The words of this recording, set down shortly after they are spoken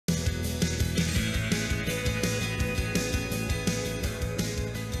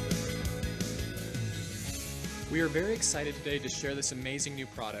We are very excited today to share this amazing new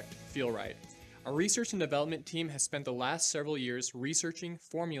product, FeelRite. Our research and development team has spent the last several years researching,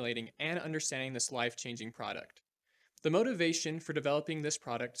 formulating, and understanding this life-changing product. The motivation for developing this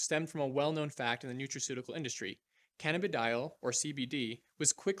product stemmed from a well-known fact in the nutraceutical industry. Cannabidiol, or CBD,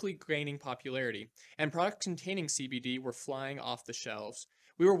 was quickly gaining popularity, and products containing CBD were flying off the shelves.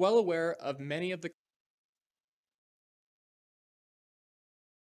 We were well aware of many of the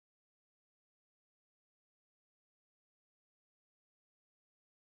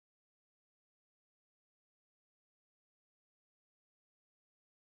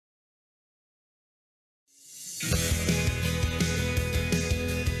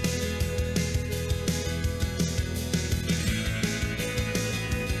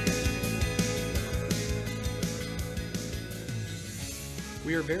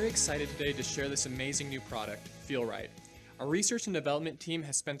We are very excited today to share this amazing new product, FeelRite. Our research and development team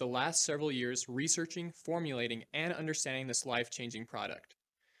has spent the last several years researching, formulating, and understanding this life-changing product.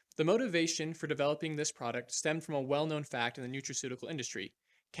 The motivation for developing this product stemmed from a well-known fact in the nutraceutical industry.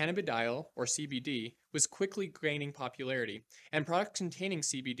 Cannabidiol, or CBD, was quickly gaining popularity, and products containing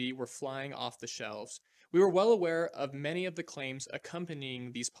CBD were flying off the shelves. We were well aware of many of the claims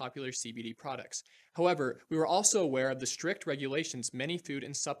accompanying these popular CBD products. However, we were also aware of the strict regulations many food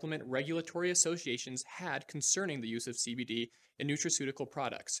and supplement regulatory associations had concerning the use of CBD in nutraceutical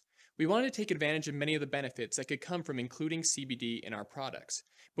products. We wanted to take advantage of many of the benefits that could come from including CBD in our products,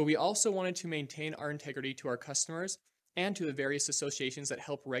 but we also wanted to maintain our integrity to our customers and to the various associations that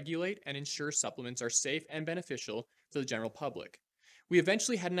help regulate and ensure supplements are safe and beneficial to the general public. We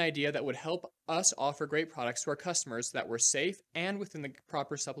eventually had an idea that would help us offer great products to our customers that were safe and within the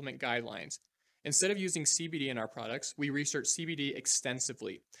proper supplement guidelines. Instead of using CBD in our products, we researched CBD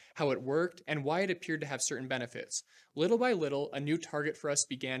extensively, how it worked, and why it appeared to have certain benefits. Little by little, a new target for us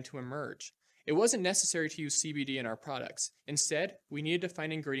began to emerge. It wasn't necessary to use CBD in our products. Instead, we needed to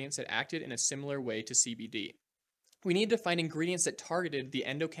find ingredients that acted in a similar way to CBD. We needed to find ingredients that targeted the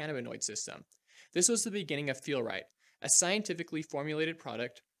endocannabinoid system. This was the beginning of FeelRite, a scientifically formulated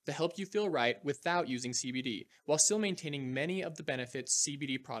product to help you feel right without using CBD, while still maintaining many of the benefits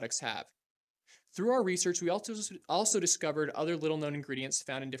CBD products have. Through our research, we also discovered other little-known ingredients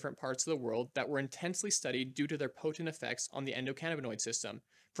found in different parts of the world that were intensely studied due to their potent effects on the endocannabinoid system.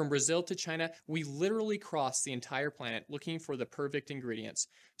 From Brazil to China, we literally crossed the entire planet looking for the perfect ingredients.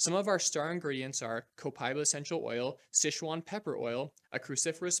 Some of our star ingredients are copaiba essential oil, Sichuan pepper oil, a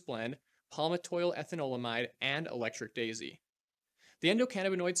cruciferous blend, palmitoyl ethanolamide, and electric daisy. The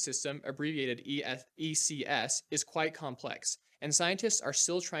endocannabinoid system, abbreviated ECS, is quite complex, and scientists are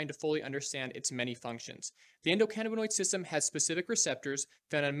still trying to fully understand its many functions. The endocannabinoid system has specific receptors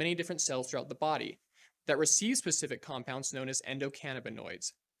found on many different cells throughout the body that receive specific compounds known as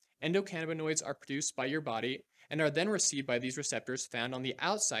endocannabinoids. Endocannabinoids are produced by your body and are then received by these receptors found on the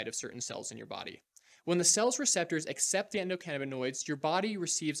outside of certain cells in your body. When the cell's receptors accept the endocannabinoids, your body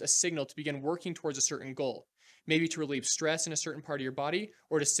receives a signal to begin working towards a certain goal, maybe to relieve stress in a certain part of your body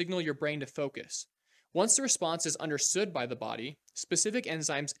or to signal your brain to focus. Once the response is understood by the body, specific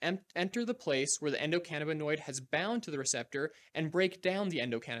enzymes enter the place where the endocannabinoid has bound to the receptor and break down the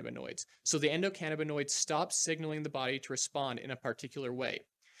endocannabinoids, so the endocannabinoids stop signaling the body to respond in a particular way.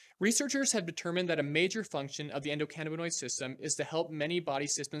 Researchers have determined that a major function of the endocannabinoid system is to help many body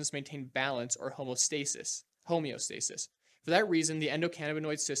systems maintain balance or homeostasis. For that reason, the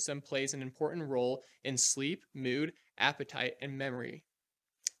endocannabinoid system plays an important role in sleep, mood, appetite, and memory.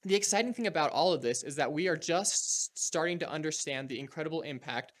 The exciting thing about all of this is that we are just starting to understand the incredible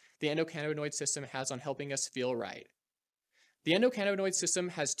impact the endocannabinoid system has on helping us feel right. The endocannabinoid system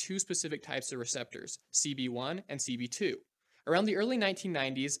has two specific types of receptors, CB1 and CB2. Around the early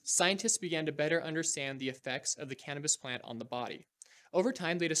 1990s, scientists began to better understand the effects of the cannabis plant on the body. Over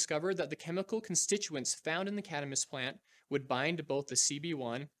time, they discovered that the chemical constituents found in the cannabis plant would bind to both the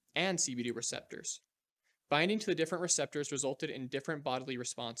CB1 and CBD receptors. Binding to the different receptors resulted in different bodily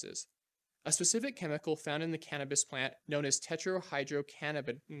responses. A specific chemical found in the cannabis plant, known as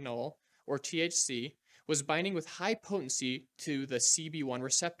tetrahydrocannabinol, or THC, was binding with high potency to the CB1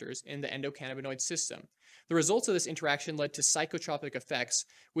 receptors in the endocannabinoid system. The results of this interaction led to psychotropic effects,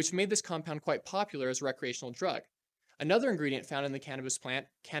 which made this compound quite popular as a recreational drug. Another ingredient found in the cannabis plant,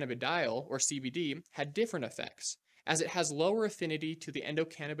 cannabidiol, or CBD, had different effects, as it has lower affinity to the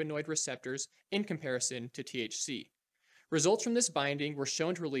endocannabinoid receptors in comparison to THC. Results from this binding were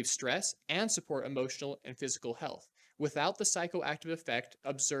shown to relieve stress and support emotional and physical health, without the psychoactive effect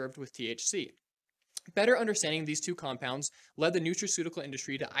observed with THC. Better understanding these two compounds led the nutraceutical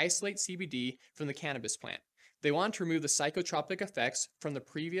industry to isolate CBD from the cannabis plant. They want to remove the psychotropic effects from the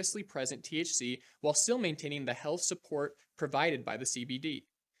previously present THC while still maintaining the health support provided by the CBD.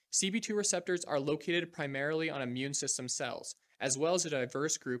 CB2 receptors are located primarily on immune system cells, as well as a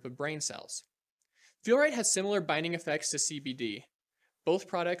diverse group of brain cells. FeelRite has similar binding effects to CBD. Both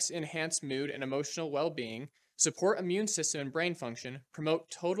products enhance mood and emotional well-being, support immune system and brain function, promote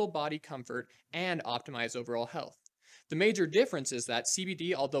total body comfort, and optimize overall health. The major difference is that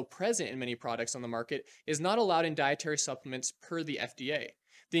CBD, although present in many products on the market, is not allowed in dietary supplements per the FDA.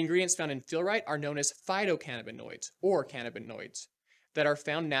 The ingredients found in FeelRite are known as phytocannabinoids, or cannabinoids, that are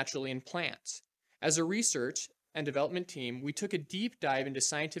found naturally in plants. As a research and development team, we took a deep dive into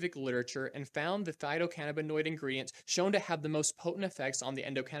scientific literature and found the phytocannabinoid ingredients shown to have the most potent effects on the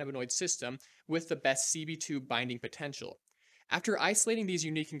endocannabinoid system with the best CB2 binding potential. After isolating these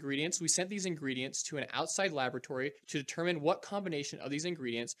unique ingredients, we sent these ingredients to an outside laboratory to determine what combination of these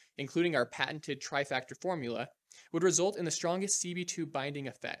ingredients, including our patented trifactor formula, would result in the strongest CB2 binding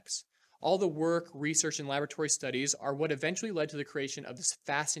effects. All the work, research, and laboratory studies are what eventually led to the creation of this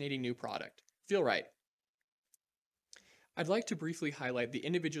fascinating new product, FeelRite. I'd like to briefly highlight the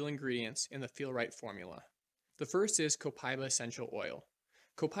individual ingredients in the FeelRite formula. The first is copaiba essential oil.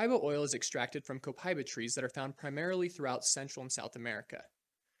 Copaiba oil is extracted from copaiba trees that are found primarily throughout Central and South America.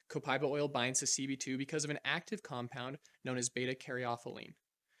 Copaiba oil binds to CB2 because of an active compound known as beta-caryophyllene,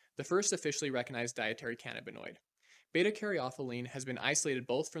 the first officially recognized dietary cannabinoid. Beta-caryophyllene has been isolated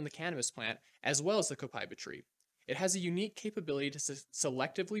both from the cannabis plant as well as the copaiba tree. It has a unique capability to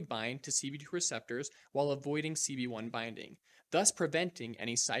selectively bind to CB2 receptors while avoiding CB1 binding, thus preventing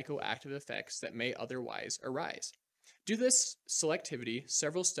any psychoactive effects that may otherwise arise. Due to this selectivity,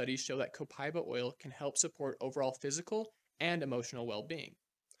 several studies show that copaiba oil can help support overall physical and emotional well-being.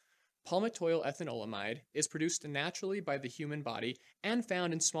 Palmitoyl ethanolamide is produced naturally by the human body and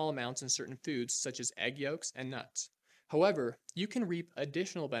found in small amounts in certain foods such as egg yolks and nuts. However, you can reap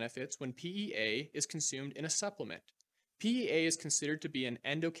additional benefits when PEA is consumed in a supplement. PEA is considered to be an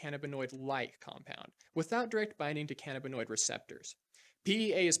endocannabinoid-like compound, without direct binding to cannabinoid receptors.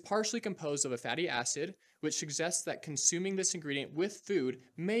 PEA is partially composed of a fatty acid, which suggests that consuming this ingredient with food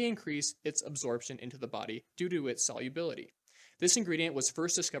may increase its absorption into the body due to its solubility. This ingredient was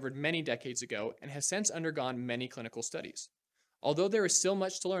first discovered many decades ago and has since undergone many clinical studies. Although there is still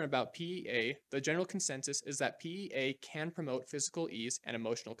much to learn about PEA, the general consensus is that PEA can promote physical ease and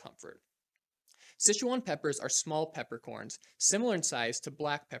emotional comfort. Sichuan peppers are small peppercorns, similar in size to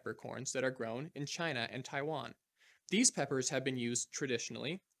black peppercorns that are grown in China and Taiwan. These peppers have been used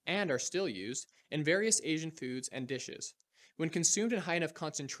traditionally, and are still used, in various Asian foods and dishes. When consumed in high enough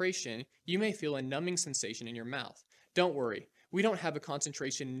concentration, you may feel a numbing sensation in your mouth. Don't worry, we don't have a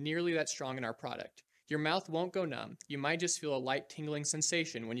concentration nearly that strong in our product. Your mouth won't go numb, you might just feel a light tingling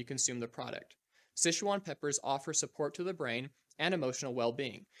sensation when you consume the product. Sichuan peppers offer support to the brain and emotional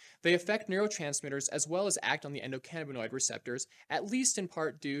well-being. They affect neurotransmitters as well as act on the endocannabinoid receptors, at least in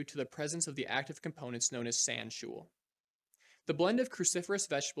part due to the presence of the active components known as sanshool. The blend of cruciferous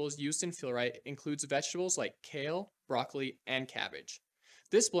vegetables used in FeelRite includes vegetables like kale, broccoli, and cabbage.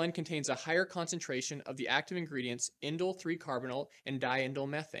 This blend contains a higher concentration of the active ingredients indole 3-carbinol and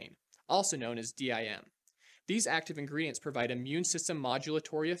diindolylmethane, also known as DIM. These active ingredients provide immune system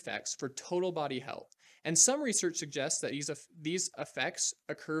modulatory effects for total body health, and some research suggests that these effects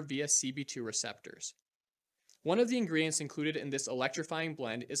occur via CB2 receptors. One of the ingredients included in this electrifying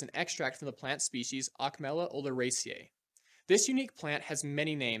blend is an extract from the plant species Acmella oleracea. This unique plant has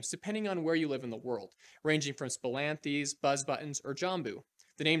many names depending on where you live in the world, ranging from spilanthes, buzzbuttons, or jambu.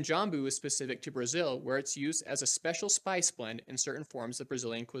 The name jambu is specific to Brazil, where it's used as a special spice blend in certain forms of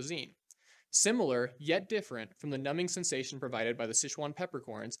Brazilian cuisine. Similar, yet different, from the numbing sensation provided by the Sichuan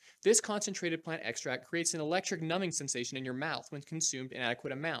peppercorns, this concentrated plant extract creates an electric numbing sensation in your mouth when consumed in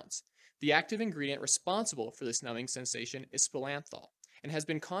adequate amounts. The active ingredient responsible for this numbing sensation is spilanthol, and has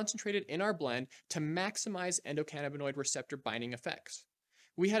been concentrated in our blend to maximize endocannabinoid receptor binding effects.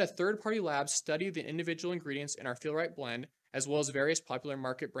 We had a third-party lab study the individual ingredients in our FeelRite blend, as well as various popular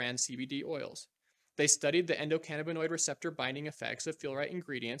market brand CBD oils. They studied the endocannabinoid receptor binding effects of FeelRite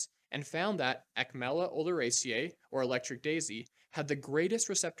ingredients and found that Acmella oleracea, or electric daisy, had the greatest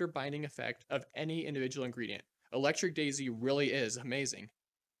receptor binding effect of any individual ingredient. Electric daisy really is amazing.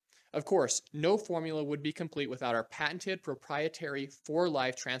 Of course, no formula would be complete without our patented proprietary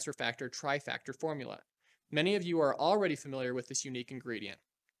for-life transfer factor trifactor formula. Many of you are already familiar with this unique ingredient.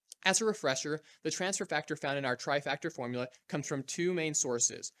 As a refresher, the transfer factor found in our trifactor formula comes from two main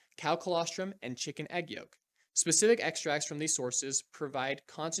sources, cow colostrum and chicken egg yolk. Specific extracts from these sources provide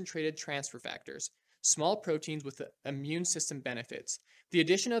concentrated transfer factors. small proteins with immune system benefits. The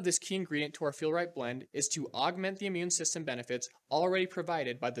addition of this key ingredient to our FeelRite blend is to augment the immune system benefits already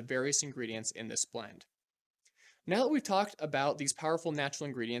provided by the various ingredients in this blend. Now that we've talked about these powerful natural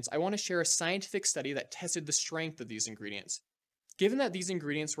ingredients, I want to share a scientific study that tested the strength of these ingredients. Given that these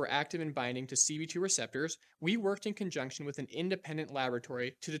ingredients were active in binding to CB2 receptors, we worked in conjunction with an independent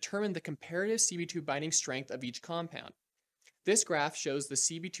laboratory to determine the comparative CB2 binding strength of each compound. This graph shows the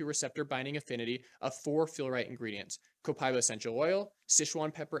CB2 receptor binding affinity of 4 FeelRite ingredients: copaiba essential oil,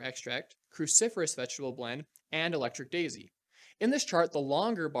 Sichuan pepper extract, cruciferous vegetable blend, and electric daisy. In this chart, the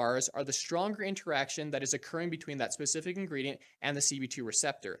longer bars are the stronger interaction that is occurring between that specific ingredient and the CB2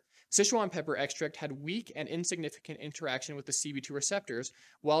 receptor. Sichuan pepper extract had weak and insignificant interaction with the CB2 receptors,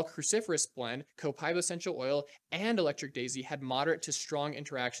 while cruciferous blend, copaiba essential oil, and electric daisy had moderate to strong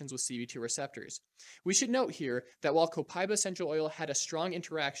interactions with CB2 receptors. We should note here that while copaiba essential oil had a strong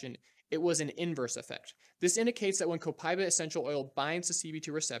interaction, it was an inverse effect. This indicates that when copaiba essential oil binds to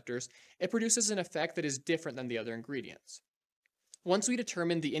CB2 receptors, it produces an effect that is different than the other ingredients. Once we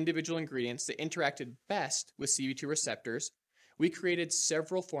determined the individual ingredients that interacted best with CB2 receptors, we created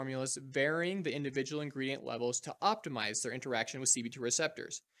several formulas varying the individual ingredient levels to optimize their interaction with CB2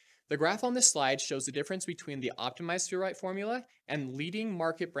 receptors. The graph on this slide shows the difference between the optimized FeelRite formula and leading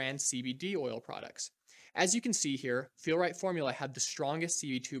market brand CBD oil products. As you can see here, FeelRite formula had the strongest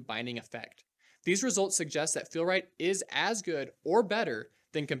CB2 binding effect. These results suggest that FeelRite is as good or better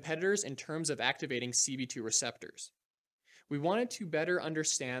than competitors in terms of activating CB2 receptors. We wanted to better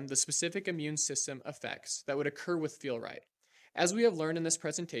understand the specific immune system effects that would occur with FeelRite. As we have learned in this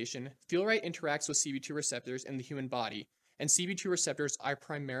presentation, FeelRite interacts with CB2 receptors in the human body, and CB2 receptors are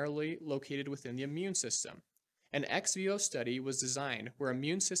primarily located within the immune system. An ex vivo study was designed where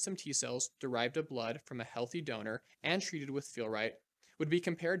immune system T cells derived of blood from a healthy donor and treated with FeelRite would be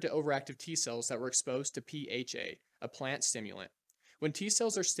compared to overactive T cells that were exposed to PHA, a plant stimulant. When T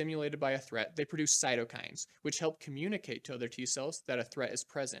cells are stimulated by a threat, they produce cytokines, which help communicate to other T cells that a threat is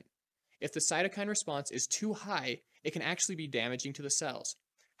present. If the cytokine response is too high, it can actually be damaging to the cells.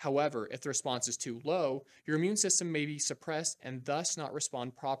 However, if the response is too low, your immune system may be suppressed and thus not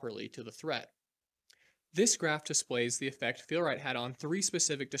respond properly to the threat. This graph displays the effect FeelRite had on 3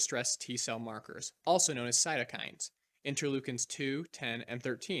 specific distressed T cell markers, also known as cytokines: interleukins 2, 10, and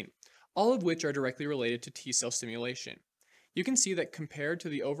 13, all of which are directly related to T cell stimulation. You can see that compared to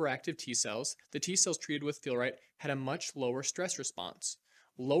the overactive T cells, the T cells treated with FeelRite had a much lower stress response.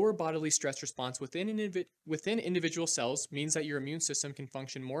 Lower bodily stress response within individual cells means that your immune system can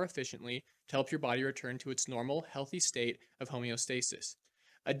function more efficiently to help your body return to its normal, healthy state of homeostasis.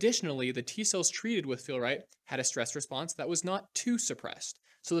 Additionally, the T cells treated with FeelRite had a stress response that was not too suppressed,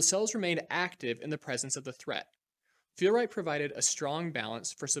 so the cells remained active in the presence of the threat. FeelRite provided a strong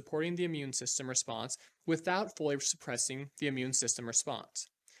balance for supporting the immune system response without fully suppressing the immune system response.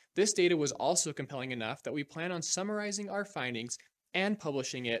 This data was also compelling enough that we plan on summarizing our findings and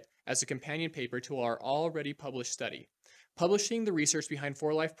publishing it as a companion paper to our already published study. Publishing the research behind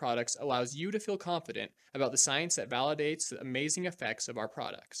 4Life products allows you to feel confident about the science that validates the amazing effects of our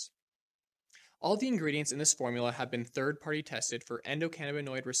products. All the ingredients in this formula have been third-party tested for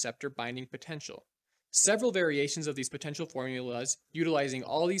endocannabinoid receptor binding potential. Several variations of these potential formulas utilizing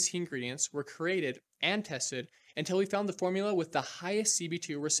all these key ingredients were created and tested until we found the formula with the highest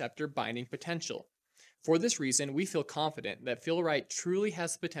CB2 receptor binding potential. For this reason, we feel confident that FeelRite truly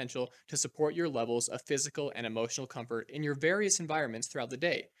has the potential to support your levels of physical and emotional comfort in your various environments throughout the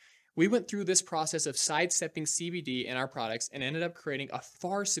day. We went through this process of sidestepping CBD in our products and ended up creating a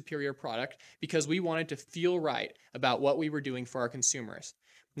far superior product because we wanted to feel right about what we were doing for our consumers.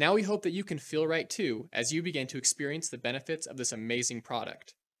 Now we hope that you can feel right too as you begin to experience the benefits of this amazing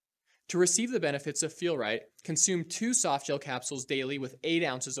product. To receive the benefits of FeelRite, consume 2 softgel capsules daily with 8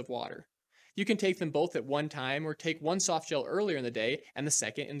 ounces of water. You can take them both at one time or take one softgel earlier in the day and the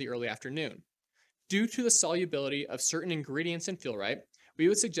second in the early afternoon. Due to the solubility of certain ingredients in FeelRite, we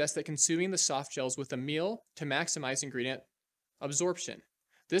would suggest that consuming the softgels with a meal to maximize ingredient absorption.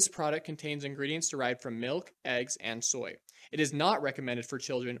 This product contains ingredients derived from milk, eggs, and soy. It is not recommended for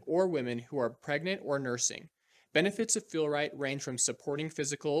children or women who are pregnant or nursing. Benefits of FeelRite range from supporting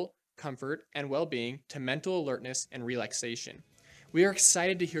physical comfort and well-being to mental alertness and relaxation. We are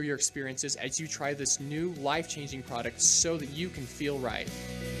excited to hear your experiences as you try this new life-changing product so that you can feel right.